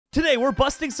Today, we're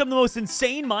busting some of the most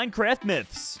insane Minecraft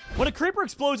myths. When a creeper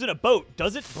explodes in a boat,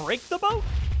 does it break the boat?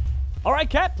 All right,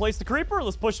 Cat, place the creeper.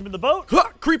 Let's push him in the boat.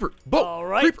 Ha! Creeper! Boat! All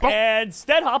right, Creeper. and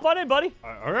Stead, hop on in, buddy.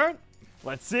 All right.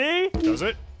 Let's see. Does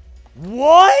it?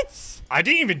 What? I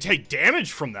didn't even take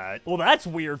damage from that. Well, that's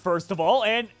weird, first of all,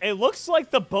 and it looks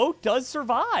like the boat does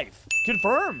survive.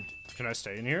 Confirmed. Can I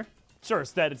stay in here? Sure,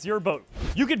 Stead, it's your boat.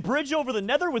 You can bridge over the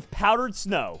nether with powdered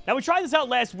snow. Now, we tried this out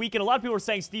last week, and a lot of people were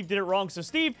saying Steve did it wrong. So,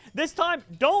 Steve, this time,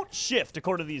 don't shift,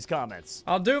 according to these comments.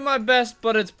 I'll do my best,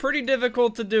 but it's pretty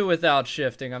difficult to do without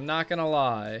shifting. I'm not gonna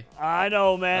lie. I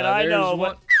know, man, I know.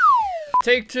 But...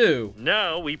 Take two.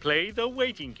 Now we play the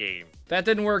waiting game. That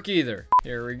didn't work either.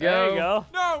 Here we go. There you go.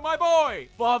 No, my boy!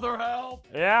 Father, help!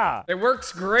 Yeah. It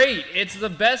works great. It's the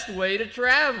best way to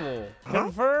travel.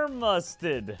 Confirm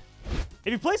musted.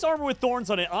 If you place armor with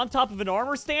thorns on it on top of an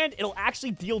armor stand, it'll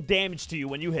actually deal damage to you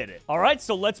when you hit it. All right,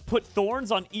 so let's put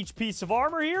thorns on each piece of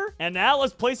armor here. And now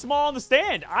let's place them all on the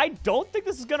stand. I don't think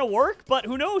this is going to work, but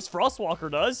who knows? Frostwalker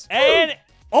does. And,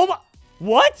 oh my,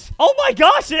 what? Oh my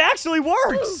gosh, it actually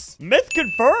works. Myth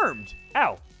confirmed.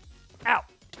 Ow, ow,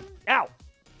 ow.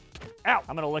 Ow,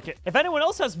 I'm gonna lick it. If anyone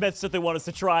else has myths that they want us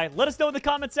to try, let us know in the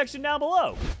comment section down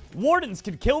below. Wardens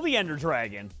can kill the Ender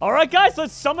Dragon. All right, guys,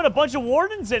 let's summon a bunch of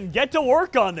wardens and get to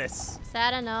work on this. Is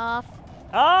that enough?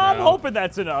 I'm hoping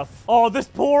that's enough. Oh, this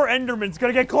poor Enderman's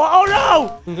gonna get clawed.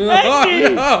 Oh, no!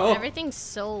 Endy! No. Everything's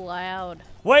so loud.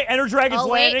 Wait, Ender Dragon's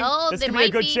landing. Oh, this there could be a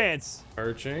might good be. chance.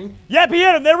 Arching. Yep, he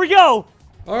hit him. There we go.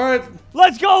 All right.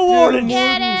 Let's go, wardens.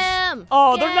 Get him!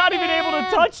 Oh, Get they're not even able to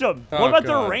him! touch him. Oh, What about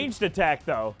God. their ranged attack,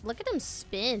 though? Look at them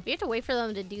spin. We have to wait for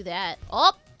them to do that.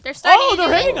 Oh, they're starting Oh, to do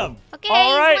they're it. hitting him. Okay,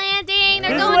 All right. he's landing.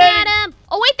 They're He's going landing. at him.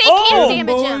 Oh, wait, they Oh, can't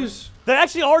damage him. Boys. They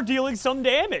actually are dealing some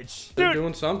damage. They're Dude,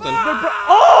 doing something.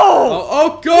 oh!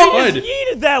 Oh, He God! just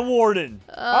yeeted that warden.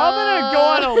 I'm gonna go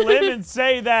on a limb and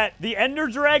say that the Ender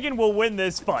Dragon will win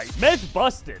this fight. Myth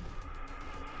busted.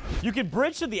 You can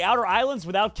bridge to the outer islands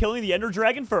without killing the Ender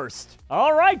Dragon first.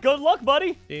 All right, good luck,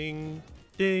 buddy. Ding,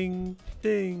 ding,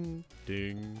 ding,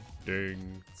 ding,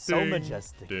 ding. So ding,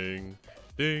 majestic. Ding,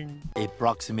 ding.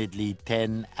 Approximately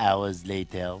 10 hours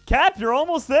later. Cap, you're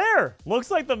almost there.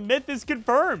 Looks like the myth is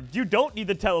confirmed. You don't need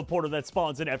the teleporter that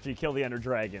spawns in after you kill the Ender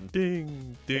Dragon.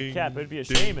 Ding, ding. Cap, it'd be a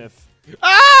ding. shame if...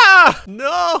 Ah!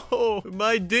 No!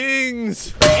 My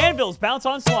dings! Anvils bounce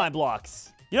on slime blocks.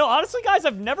 You know, honestly, guys,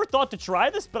 I've never thought to try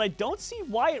this, but I don't see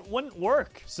why it wouldn't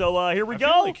work. So, here we I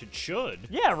go. feel like it should.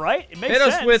 Yeah, right? It makes Hit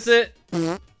sense. us with it.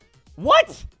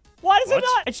 What? Why does it What?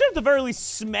 not? It should at the very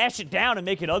least smash it down and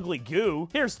make it ugly goo.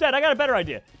 Here, Stead, I got a better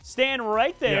idea. Stand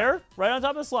right there, right on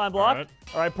top of the slime block.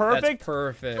 All right, perfect. That's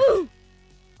perfect.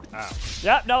 Ow.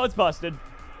 Yep, no, it's busted.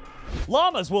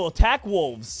 Llamas will attack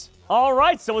wolves. All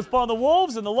right, so it's spawn the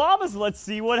wolves and the llamas. Let's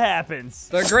see what happens.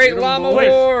 The Great Llama Wait.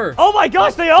 War. Oh my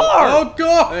gosh, they are! Oh,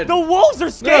 God! The wolves are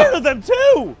scared of them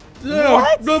too!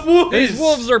 What? These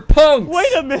wolves are punks.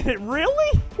 Wait a minute,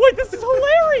 really? Wait, this is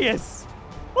hilarious!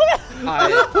 Look at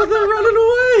They're running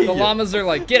away! The llamas are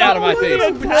like, get out of my Look at face.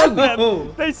 them pet them.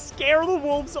 No. They scare the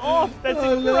wolves off. That's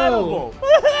Oh, no. incredible.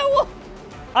 Look at that wolf.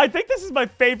 I think this is my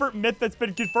favorite myth that's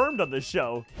been confirmed on this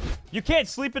show. You can't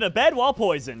sleep in a bed while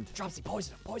poisoned. Dropsy,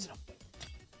 poison him, poison him.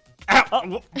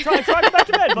 Ow. Try to go back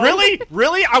to bed, buddy. Really?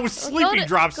 Really? I was sleeping, go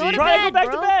Dropsy. to Try to go bed, back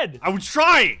to bro. bed. I was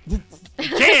trying.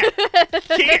 Can't.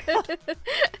 Can't.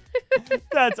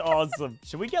 That's awesome.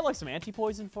 Should we get like some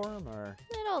anti-poison for him, or?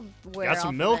 It'll wear Got off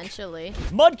some milk? eventually.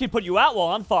 Mud can put you out while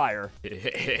on fire.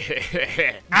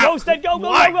 Ow. Go, Stead, go, go,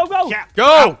 Why? go, go, go. Yeah.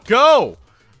 Go! Go!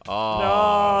 Oh.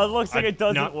 No, it looks like it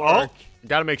doesn't no. work.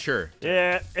 Gotta make sure.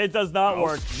 Yeah, it does not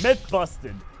work. Myth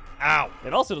busted. Ow.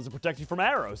 It also doesn't protect you from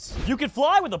arrows. You can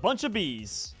fly with a bunch of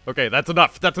bees. Okay, that's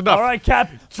enough. That's enough. All right,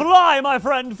 Cap. Fly, my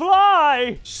friend,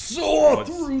 fly. Soar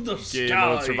through the sky. Game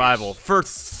mode survival for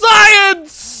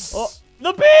science! Oh,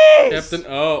 the bees! Captain,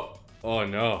 oh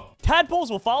no. Tadpoles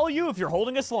will follow you if you're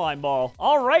holding a slime ball.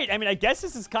 All right, I mean, I guess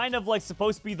this is kind of like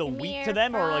supposed to be the Come wheat here, to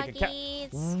them, or like a cat. froggies.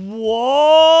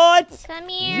 What? Come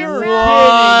here, You're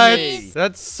froggies. kidding me.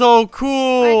 That's so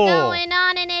cool! We're going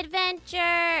on an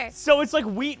adventure. So it's like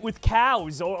wheat with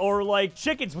cows, or like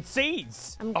chickens with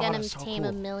seeds. I'm gonna that's so tame cool.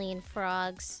 a million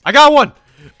frogs. I got one!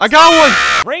 I got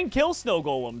one! Rain kills snow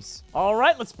golems. All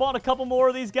right, let's spawn a couple more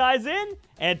of these guys in,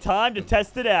 and time to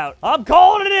test it out. I'm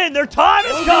calling it in. Their time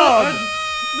has come.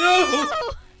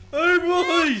 No! Hey,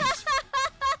 boys!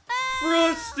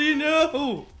 Frosty,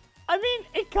 no! I mean,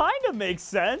 it kind of makes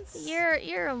sense.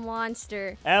 You're a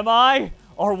monster. Am I?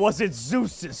 Or was it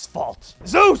Zeus's fault?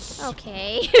 Zeus!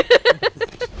 Okay.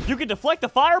 You can deflect the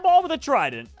fireball with a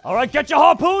trident. All right, get your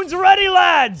harpoons ready,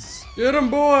 lads! Get 'em,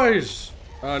 boys!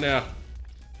 Oh, no.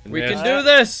 We can do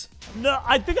this. No,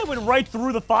 I think I went right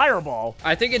through the fireball.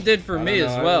 I think it did for me as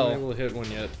I haven't well. been able to hit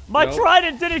one yet. My Nope.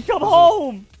 trident didn't come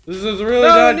home. This is really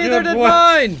No, not neither good, did boy.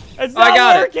 mine. It's I not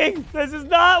got it. working. This is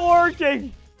not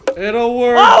working. It'll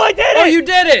work. Oh, I did it. Oh, you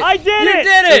did it. I did You it.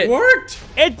 did It it. worked.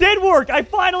 It did work. I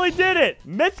finally did it.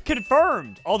 Myth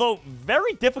confirmed, although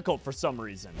very difficult for some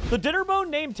reason. The dinner bone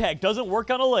name tag doesn't work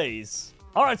on allays.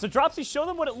 All right, so Dropsy, show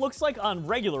them what it looks like on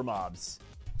regular mobs.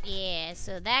 Yeah,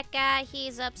 so that guy,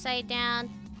 he's upside down.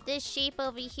 This sheep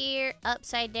over here,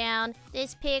 upside down.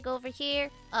 This pig over here,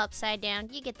 upside down.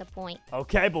 You get the point.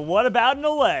 Okay, but what about an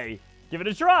allay? Give it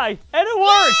a try, and it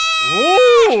works.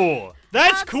 Ooh,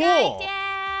 that's Upside cool.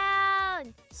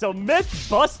 down. So Myth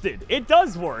busted. It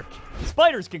does work.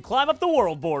 Spiders can climb up the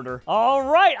world border. All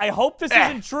right, I hope this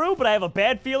isn't true, but I have a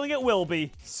bad feeling it will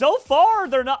be. So far,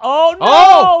 they're not. Oh, no,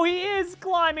 Oh! he is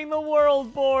climbing the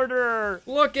world border.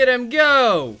 Look at him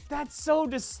go. That's so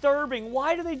disturbing.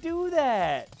 Why do they do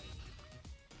that?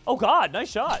 Oh, God,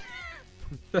 nice shot.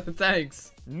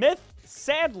 Thanks. Myth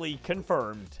sadly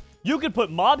confirmed. You can put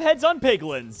mob heads on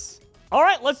piglins. All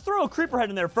right, let's throw a creeper head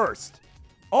in there first.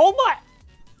 Oh, my.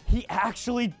 He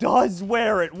actually does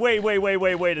wear it.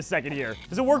 Wait a second here.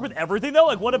 Does it work with everything, though?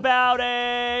 Like, what about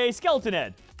a skeleton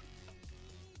head?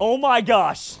 Oh, my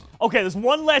gosh. Okay, there's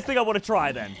one last thing I want to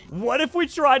try, then. What if we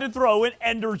try to throw an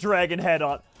ender dragon head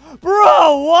on?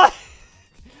 Bro, what?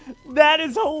 That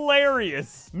is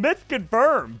hilarious. Myth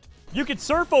confirmed. You can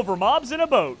surf over mobs in a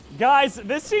boat. Guys,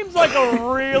 this seems like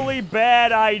a really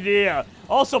bad idea.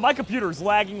 Also, my computer's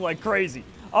lagging like crazy.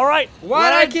 All right.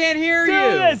 What? I let's can't hear do you.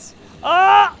 This.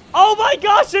 Oh my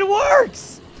gosh, it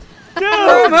works!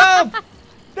 Jerome, Dude, help!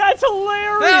 that's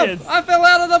hilarious! Help! I fell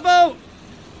out of the boat.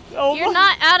 Oh You're my-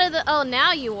 not out of the... Oh,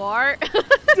 now you are.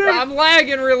 Dude, I'm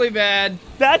lagging really bad.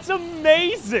 that's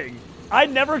amazing! I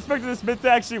never expected this myth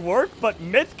to actually work, but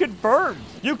myth confirmed.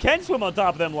 You can swim on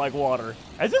top of them like water.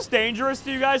 Is this dangerous,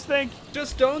 do you guys think?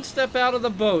 Just don't step out of the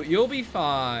boat. You'll be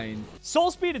fine. Soul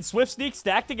Speed and Swift Sneak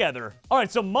stacked together. All right,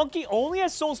 so Monkey only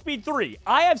has Soul Speed 3.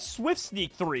 I have Swift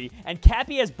Sneak 3, and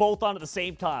Cappy has both on at the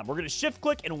same time. We're going to shift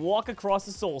click and walk across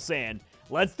the soul sand.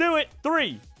 Let's do it.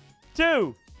 3,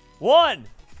 2, 1,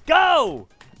 go!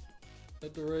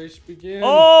 Let the race begin.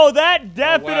 Oh, that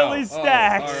definitely wow.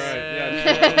 stacks. Oh, all right.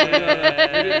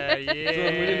 Yeah. We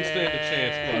didn't stand a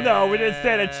chance, bud. No, we didn't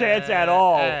stand a chance at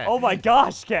all. Oh my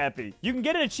gosh, Cappy. You can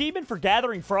get an achievement for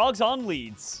gathering frogs on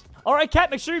leads. All right, Cap,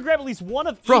 make sure you grab at least one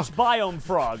of each biome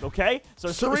frog, okay? So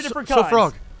there's three different kinds.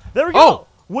 frog. There we go. Oh,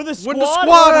 When the when the squad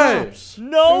squad hops, hops.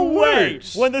 no It way.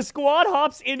 works. When the squad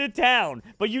hops into town,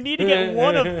 but you need to get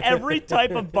one of every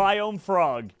type of biome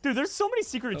frog. Dude, there's so many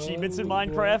secret achievements in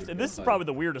Minecraft, and this is probably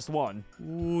the weirdest one.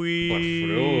 What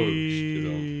frogs,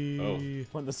 kiddo? Oh.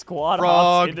 When the squad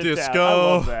Frog hops into disco. town. I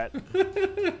love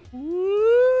that.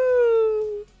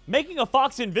 Woo! Making a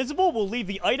fox invisible will leave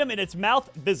the item in its mouth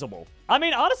visible. I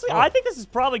mean, honestly, I think this is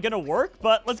probably gonna work,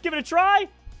 but let's give it a try.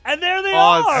 And there they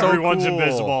are! it's so Everyone's cool.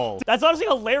 invisible. That's honestly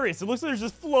hilarious. It looks like there's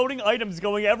just floating items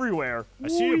going everywhere. I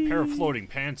see a pair of floating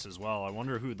pants as well. I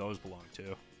wonder who those belong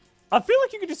to. I feel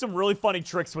like you could do some really funny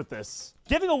tricks with this.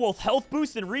 Giving a wolf health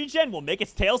boost and regen will make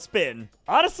its tail spin.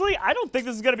 Honestly, I don't think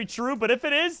this is gonna be true, but if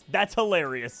it is, that's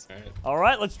hilarious. All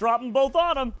right, let's drop them both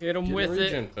on him. Hit him with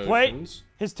it. Wait,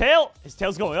 his tail's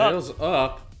going up. Tail's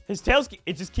up.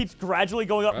 It just keeps gradually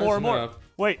going up more and Rising more. up.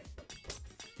 Wait,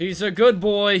 He's a good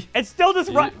boy. it's still just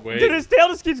right. Wait. Dude, his tail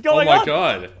just keeps Oh going my up.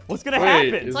 god. What's gonna Wait,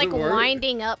 happen? It's Is like it work?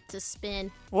 winding up to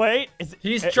spin. Wait,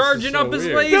 He's it- charging so up his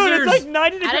weird. lasers. Dude, it's like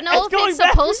 90 degrees. I don't know if going it's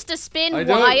back. supposed to spin I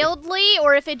don't- wildly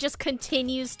or if it just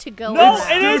continues to go. No,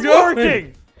 up. it is still going.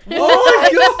 working.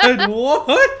 Oh my god,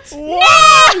 what?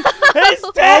 What? His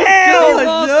tail! God,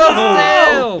 Lost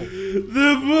no. his tail.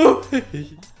 The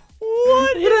movie.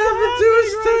 What is happened to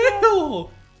his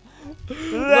tail?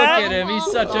 Look at him.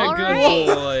 He's such a good Alright.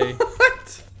 boy.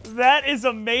 What? That is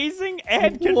amazing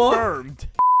and confirmed.